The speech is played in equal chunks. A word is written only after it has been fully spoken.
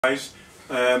Guys,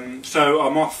 so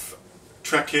I'm off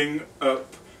trekking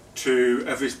up to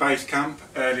Everest Base Camp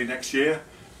early next year.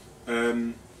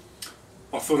 I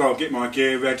thought I'd get my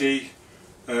gear ready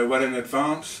well in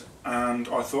advance, and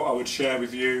I thought I would share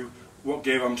with you what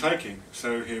gear I'm taking.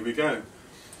 So here we go.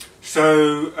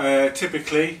 So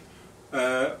typically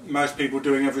most people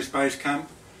doing Everest Base Camp,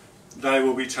 they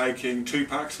will be taking 2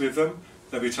 packs with them.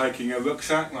 They'll be taking a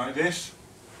rucksack like this.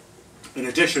 In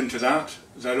addition to that,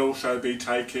 they'll also be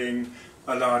taking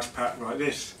a large pack like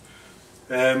this.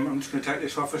 I'm just going to take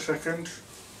this off a second.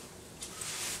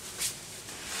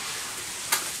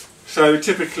 So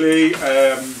typically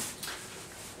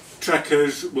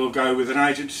trekkers will go with an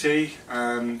agency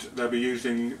and they'll be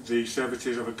using the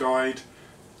services of a guide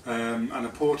and a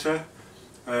porter.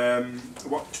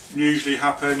 What usually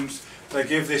happens, they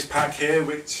give this pack here,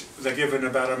 which they're given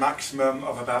about a maximum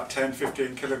of about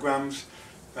 10-15 kilograms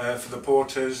for the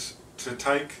porters to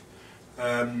take,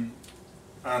 and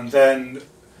then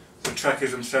the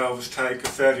trekkers themselves take a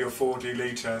 30 or 40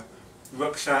 litre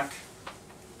rucksack,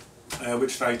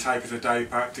 which they take as a day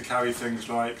pack to carry things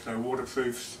like their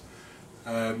waterproofs,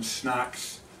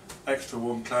 snacks, extra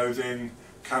warm clothing,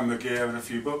 camera gear and a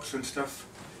few books and stuff.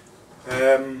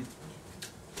 But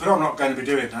I'm not going to be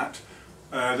doing that.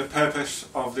 The purpose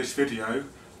of this video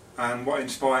and what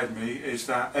inspired me is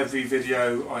that every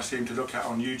video I seem to look at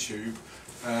on YouTube,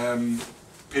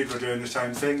 people are doing the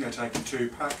same thing. They're taking 2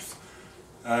 packs,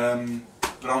 but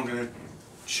I'm going to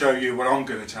show you what I'm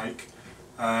going to take,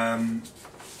 and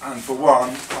for one,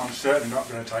 I'm certainly not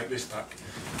going to take this pack.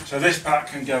 So this pack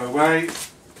can go away,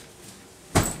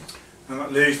 and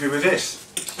that leaves me with this.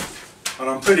 And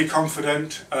I'm pretty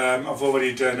confident. I've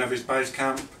already done Everest Base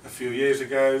Camp a few years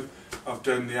ago. I've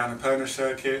done the Annapurna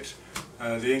circuit,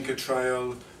 the Inca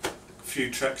Trail, a few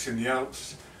treks in the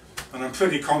Alps, and I'm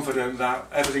pretty confident that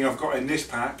everything I've got in this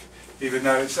pack, even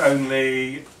though it's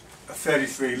only a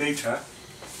 33 litre,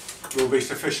 will be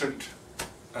sufficient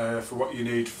for what you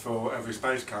need for Everest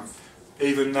Base Camp,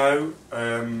 even though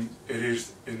it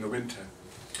is in the winter.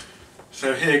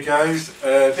 So here goes.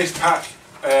 This pack,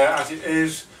 as it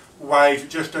is, weighs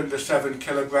just under 7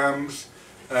 kilograms.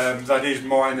 That is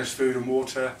minus food and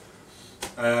water.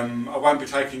 I won't be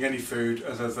taking any food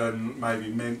other than maybe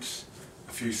mints,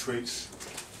 a few sweets,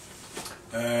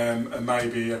 and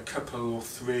maybe a couple or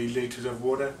 3 litres of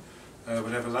water,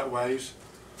 whatever that weighs.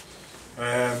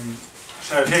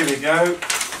 So here we go.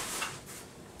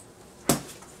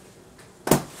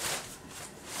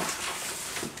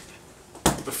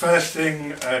 The first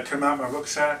thing come out of my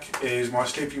rucksack is my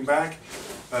sleeping bag,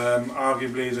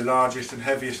 arguably the largest and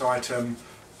heaviest item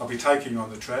I'll be taking on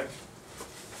the trek.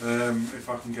 If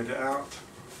I can get it out.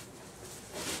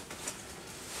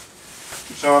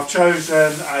 So I've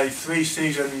chosen a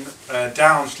 3-season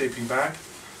down sleeping bag.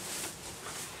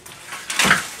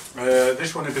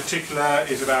 This one in particular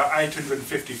is about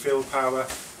 850 field power,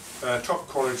 top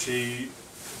quality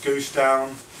goose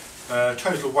down.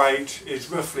 Total weight is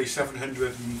roughly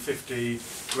 750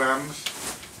 grams.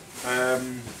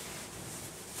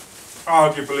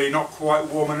 Arguably not quite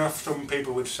warm enough. Some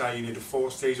people would say you need a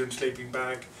 4-season sleeping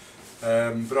bag,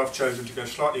 but I've chosen to go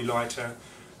slightly lighter,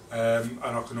 and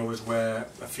I can always wear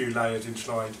a few layers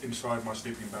inside my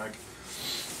sleeping bag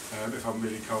if I'm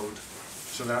really cold.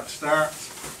 So that's that.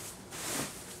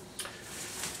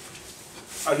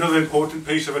 Another important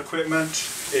piece of equipment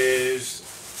is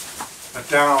a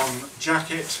down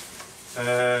jacket.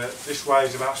 This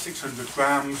weighs about 600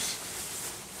 grams.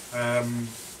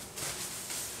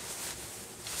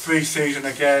 3-season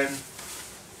again,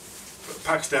 but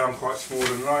packs down quite small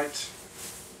and light.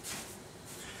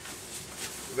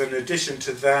 Then in addition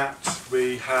to that,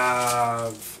 we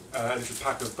have a little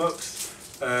pack of books,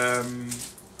 a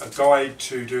guide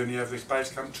to doing the Everest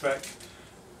Base Camp trek,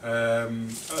 a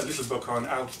little book on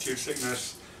altitude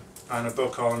sickness, and a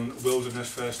book on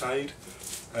wilderness first aid.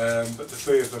 But the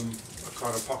 3 of them are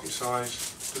kind of pocket size,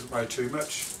 doesn't weigh too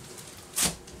much.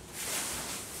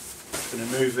 Just going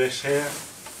to move this here.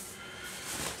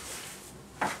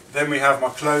 Then we have my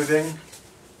clothing.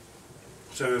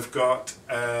 So we've got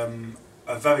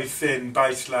a very thin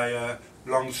base layer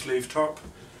long sleeve top.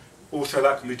 Also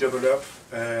that can be doubled up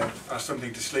as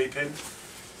something to sleep in.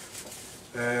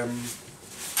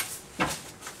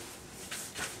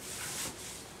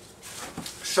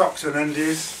 Socks and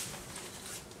undies.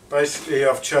 Basically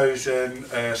I've chosen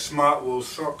smart wool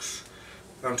socks.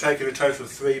 I'm taking a total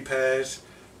of 3 pairs.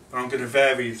 I'm going to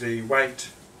vary the weight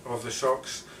of the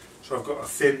socks. So I've got a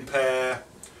thin pair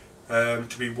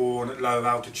to be worn at low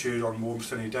altitude on warm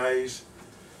sunny days,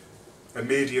 a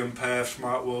medium pair of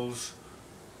smart wools,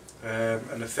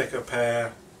 and a thicker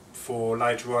pair for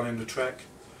later on in the trek.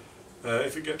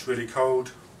 if it gets really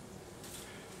cold.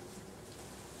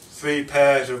 3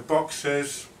 pairs of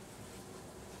boxers,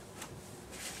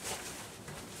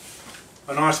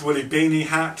 a nice woolly beanie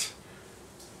hat,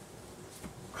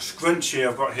 a scrunchie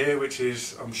I've got here, which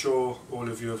is, I'm sure all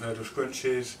of you have heard of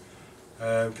scrunchies,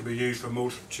 can be used for a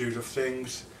multitude of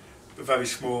things, but very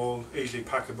small, easily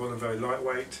packable and very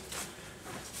lightweight.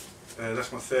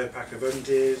 That's my 3rd pack of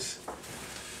undies.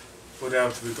 What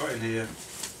else have we got in here?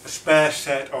 A spare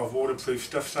set of waterproof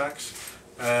stuff sacks.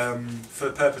 For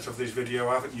the purpose of this video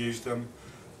I haven't used them,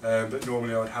 but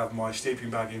normally I would have my sleeping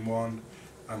bag in one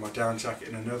and my down jacket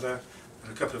in another,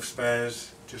 and a couple of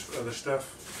spares just for other stuff.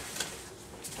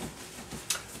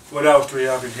 What else do we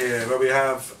have in here? Well, we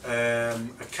have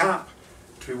a cap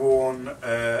to be worn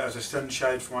as a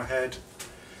sunshade for my head.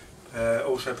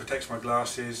 Also protects my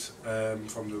glasses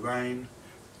from the rain.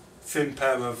 Thin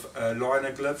pair of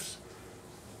liner gloves.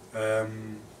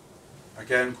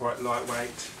 Again, quite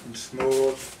lightweight and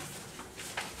small.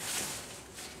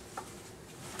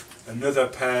 Another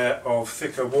pair of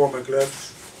thicker, warmer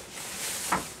gloves.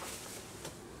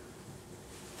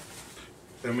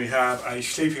 Then we have a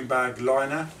sleeping bag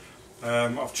liner.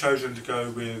 I've chosen to go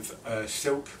with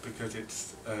silk because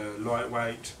it's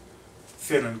lightweight,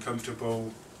 thin and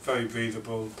comfortable, very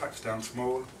breathable, packs down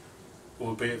small,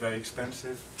 albeit very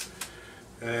expensive.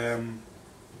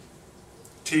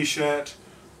 T-shirt.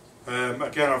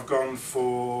 Again, I've gone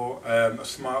for a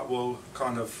smart wool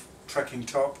kind of trekking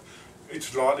top.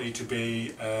 It's likely to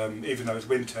be, even though it's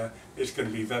winter, it's going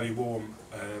to be very warm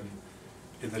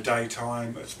in the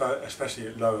daytime, especially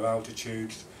at lower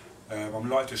altitudes. I'm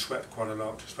likely to sweat quite a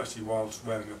lot, especially whilst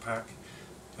wearing a pack.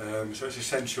 So it's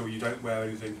essential you don't wear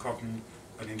anything cotton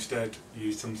and instead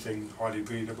use something highly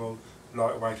breathable,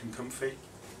 lightweight and comfy.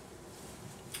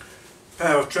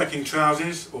 Pair of trekking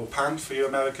trousers, or pants for you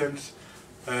Americans.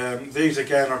 These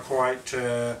again are quite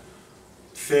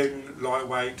thin,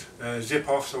 lightweight, zip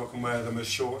off so I can wear them as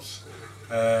shorts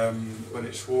when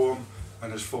it's warm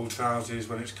and as full trousers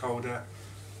when it's colder.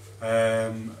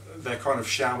 They're kind of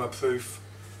shower proof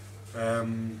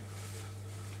and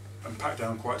packed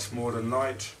down quite small and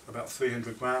light, about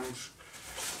 300 grams.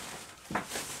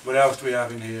 What else do we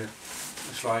have in here?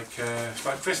 It's like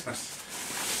Christmas.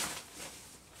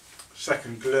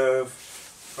 Second glove.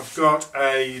 I've got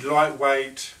a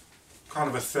lightweight, kind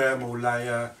of a thermal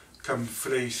layer, come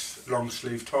fleece, long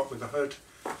sleeve top with a hood.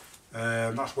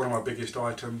 That's one of my biggest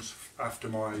items after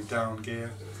my down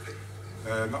gear.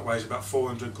 That weighs about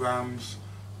 400 grams,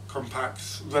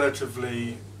 compact's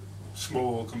relatively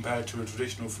small compared to a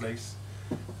traditional fleece,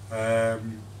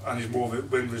 and is more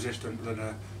wind resistant than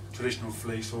a traditional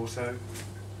fleece also.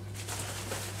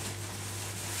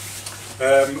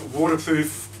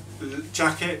 Waterproof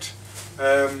jacket.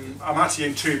 I'm actually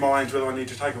in 2 minds whether I need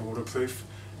to take a waterproof.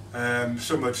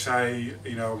 Some would say,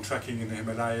 you know, I'm trekking in the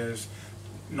Himalayas,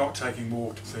 not taking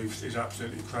waterproofs is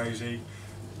absolutely crazy.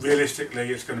 Realistically,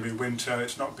 it's going to be winter,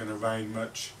 it's not going to rain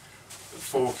much. The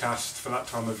forecast for that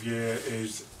time of year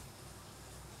is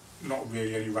not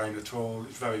really any rain at all,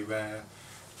 it's very rare.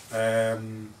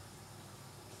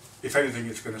 If anything,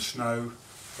 it's going to snow.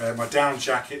 My down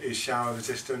jacket is shower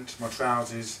resistant, my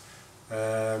trousers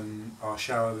are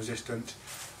shower resistant.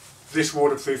 This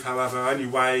waterproof, however, only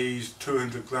weighs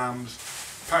 200 grams,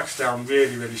 packs down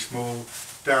really, really small,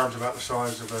 down to about the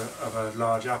size of a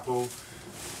large apple.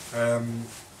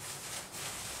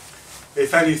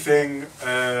 If anything,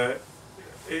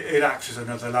 it acts as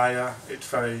another layer. It's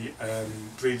very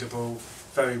breathable,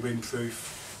 very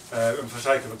windproof, and for the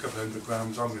sake of a couple of 100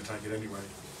 grams, I'm going to take it anyway.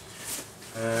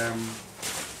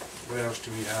 What else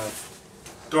do we have?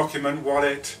 Document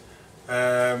wallet.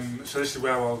 So this is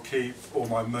where I'll keep all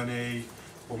my money,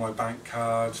 all my bank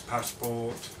cards,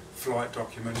 passport, flight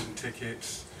documents and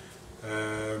tickets,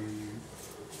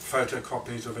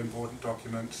 photocopies of important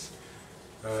documents,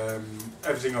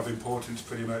 everything of importance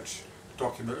pretty much,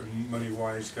 document and money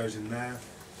wise, goes in there.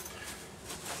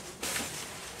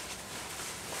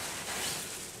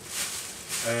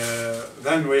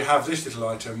 Then we have this little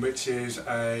item, which is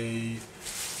a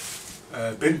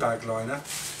bin bag liner.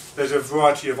 There's a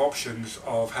variety of options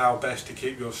of how best to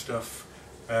keep your stuff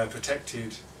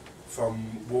protected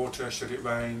from water should it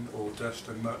rain, or dust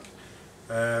and muck.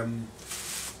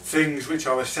 Things which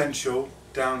are essential,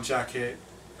 down jacket,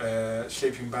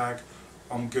 sleeping bag,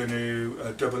 I'm going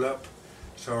to double up.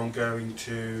 So I'm going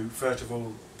to first of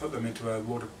all put them into a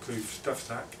waterproof stuff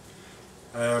sack.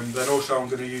 Then also I'm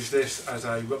going to use this as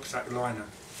a rucksack liner.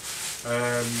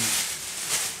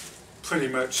 Pretty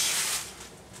much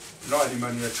not any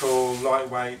money at all,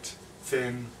 lightweight,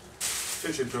 thin,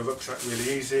 fits into a rucksack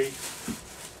really easy.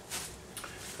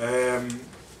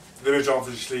 There is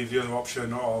obviously the other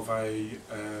option of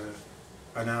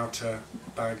an outer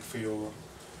bag for your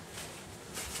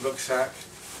rucksack,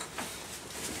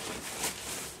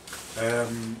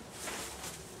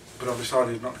 but I've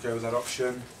decided not to go with that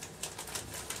option.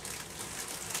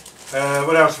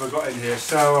 What else have I got in here?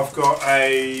 So I've got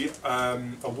a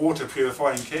water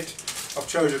purifying kit. I've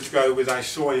chosen to go with a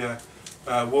Sawyer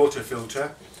water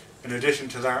filter. In addition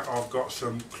to that, I've got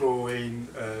some chlorine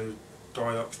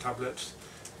diox tablets.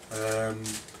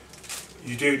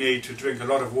 You do need to drink a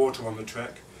lot of water on the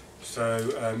trek,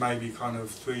 so maybe kind of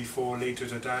 3-4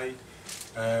 litres a day.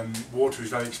 Water is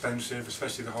very expensive,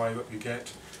 especially the higher up you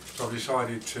get, so I've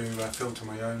decided to filter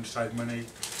my own to save money.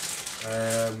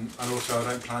 And also I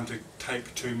don't plan to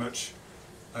take too much,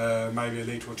 maybe a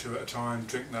litre or two at a time,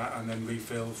 drink that and then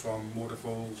refill from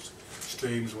waterfalls,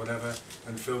 streams, whatever,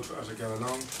 and filter it as I go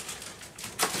along.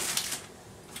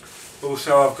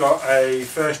 Also I've got a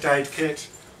first aid kit,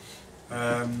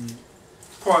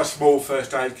 quite a small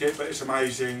first aid kit, but it's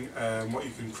amazing what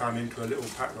you can cram into a little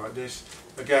pack like this.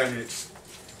 Again, it's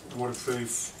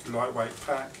waterproof, lightweight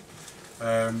pack,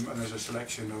 and there's a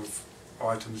selection of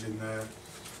items in there,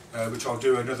 which I'll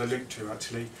do another link to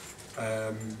actually.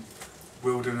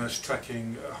 Wilderness,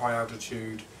 trekking, high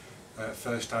altitude,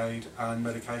 first aid and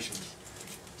medications.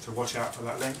 So watch out for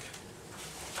that link.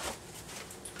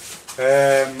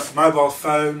 Mobile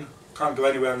phone, can't go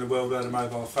anywhere in the world without a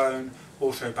mobile phone.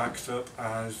 Also backs up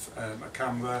as a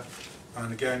camera,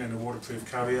 and again in a waterproof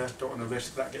carrier, don't want to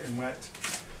risk that getting wet.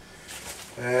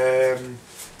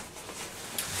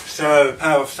 So a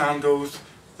pair of sandals,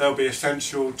 they'll be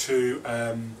essential to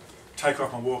take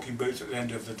off my walking boots at the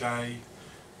end of the day,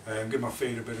 give my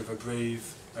feet a bit of a breathe,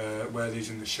 wear these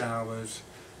in the showers,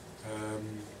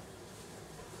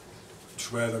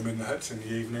 just wear them in the huts in the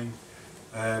evening,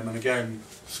 and again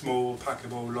small,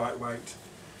 packable, lightweight.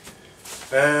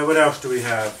 What else do we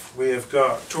have? We have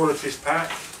got toiletries pack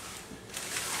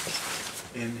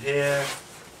in here,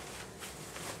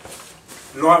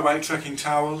 lightweight trekking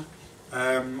towel.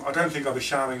 I don't think I'll be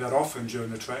showering that often during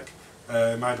the trek.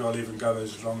 Maybe I'll even go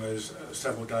as long as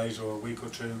several days or a week or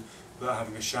two without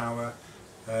having a shower.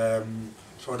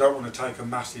 So I don't want to take a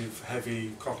massive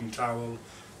heavy cotton towel.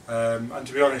 And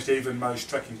to be honest, even most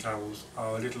trekking towels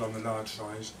are a little on the large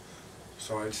side.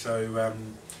 So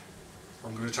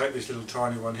I'm going to take this little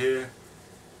tiny one here.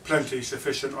 Plenty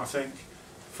sufficient, I think.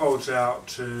 Folds out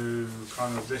to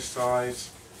kind of this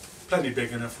size. Plenty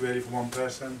big enough really for one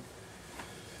person.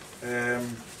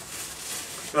 Then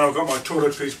I've got my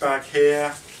toiletries bag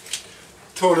here.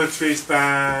 Toiletries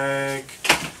bag,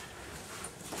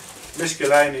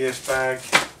 miscellaneous bag,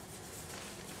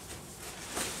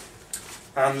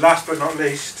 and last but not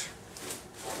least,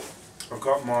 I've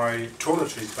got my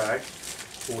toiletries bag,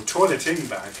 or toileting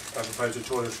bag as opposed to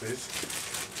toiletries.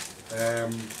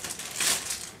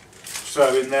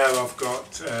 So in there I've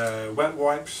got wet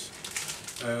wipes,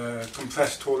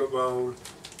 compressed toilet roll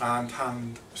and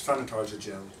hand sanitizer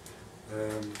gel.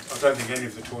 I don't think any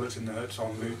of the toilets in the huts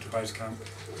en route to base camp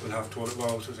will have toilet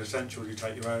rolls, so it's essential you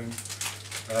take your own.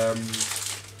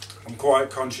 I'm quite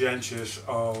conscientious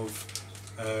of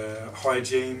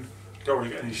hygiene, don't want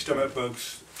to get any stomach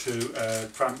bugs to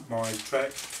cramp my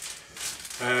trek.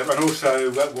 And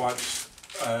also wet wipes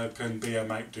can be a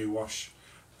make-do wash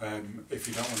if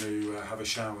you don't want to have a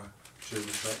shower during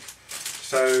the trek.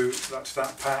 So that's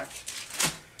that pack.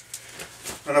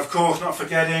 And of course, not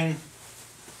forgetting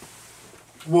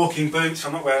walking boots.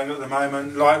 I'm not wearing at the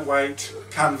moment. Lightweight,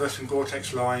 canvas and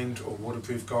Gore-Tex lined, or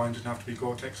waterproof guide, doesn't have to be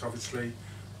Gore-Tex obviously.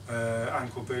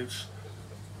 Ankle boots,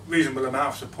 reasonable amount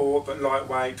of support, but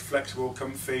lightweight, flexible,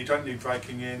 comfy, don't need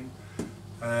breaking in.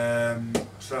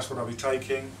 So that's what I'll be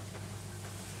taking.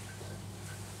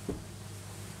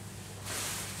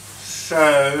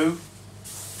 So,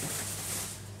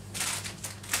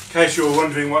 in case you're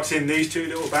wondering what's in these two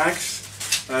little bags,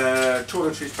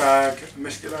 toiletries bag,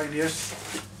 miscellaneous.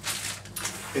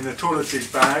 In the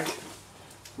toiletries bag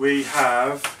we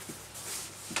have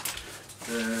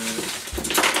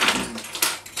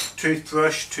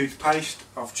toothbrush, toothpaste.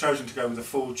 I've chosen to go with a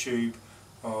full tube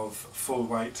of full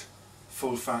weight,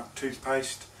 full fat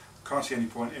toothpaste. Can't see any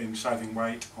point in saving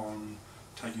weight on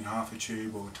taking half a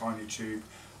tube or a tiny tube.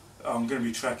 I'm going to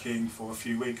be trekking for a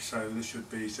few weeks, so this should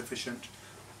be sufficient.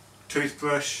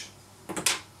 Toothbrush,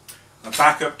 a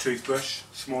backup toothbrush,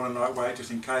 small and lightweight just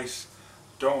in case.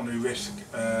 Don't want to risk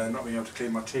not being able to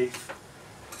clean my teeth.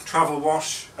 Travel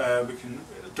wash,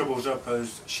 doubles up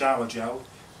as shower gel,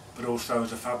 but also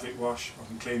as a fabric wash. I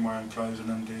can clean my own clothes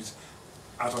and undies.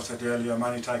 As I said earlier, I'm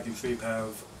only taking 3 pairs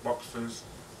of boxers,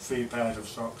 3 pairs of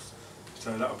socks,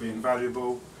 so that'll be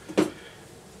invaluable.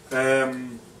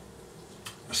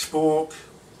 A spork,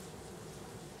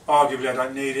 arguably I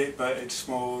don't need it, but it's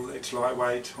small, it's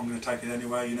lightweight, I'm going to take it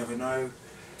anyway, you never know.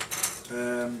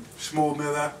 Small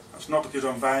mirror, that's not because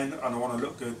I'm vain and I want to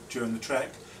look good during the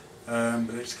trek,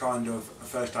 but it's kind of a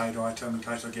first aid item in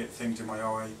case I get things in my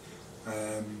eye,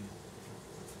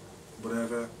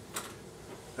 whatever.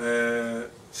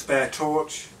 Spare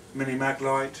torch, mini mag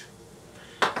light.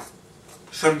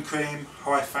 Sun cream,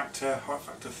 high factor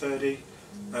 30,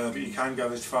 but you can go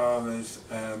as far as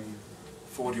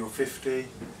 40 or 50.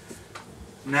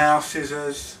 Nail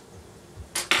scissors,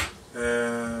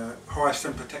 high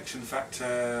sun protection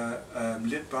factor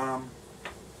lip balm,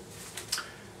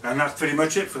 and that's pretty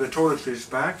much it for the toiletries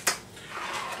bag.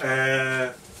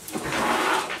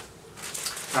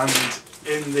 And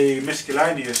in the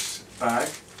miscellaneous bag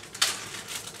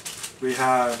we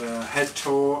have a head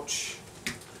torch,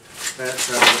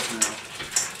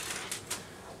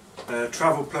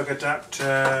 travel plug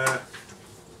adapter,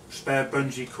 spare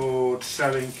bungee cord,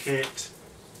 sewing kit,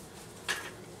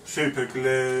 super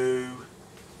glue,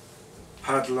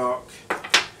 padlock.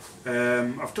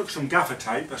 I've took some gaffer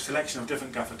tape, a selection of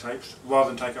different gaffer tapes, rather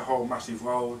than take a whole massive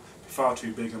roll, far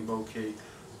too big and bulky.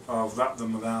 I've wrapped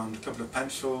them around a couple of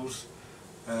pencils,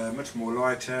 much more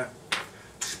lighter.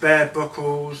 Spare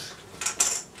buckles,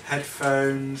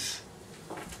 headphones,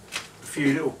 a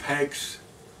few little pegs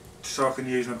so I can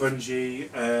use my bungee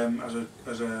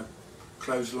as a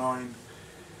clothesline,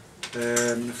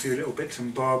 a few little bits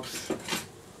and bobs,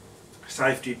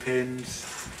 safety pins.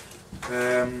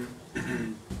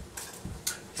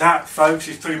 That, folks,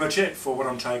 is pretty much it for what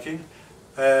I'm taking.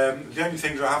 The only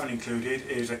things I haven't included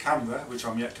is a camera, which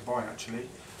I'm yet to buy actually,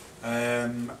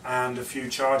 and a few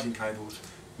charging cables.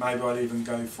 Maybe I'll even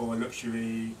go for a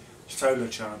luxury solar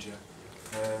charger.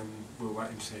 We'll wait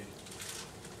and see.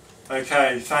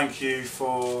 Okay, thank you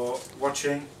for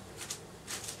watching,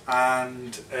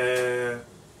 and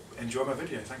enjoy my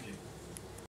video. Thank you.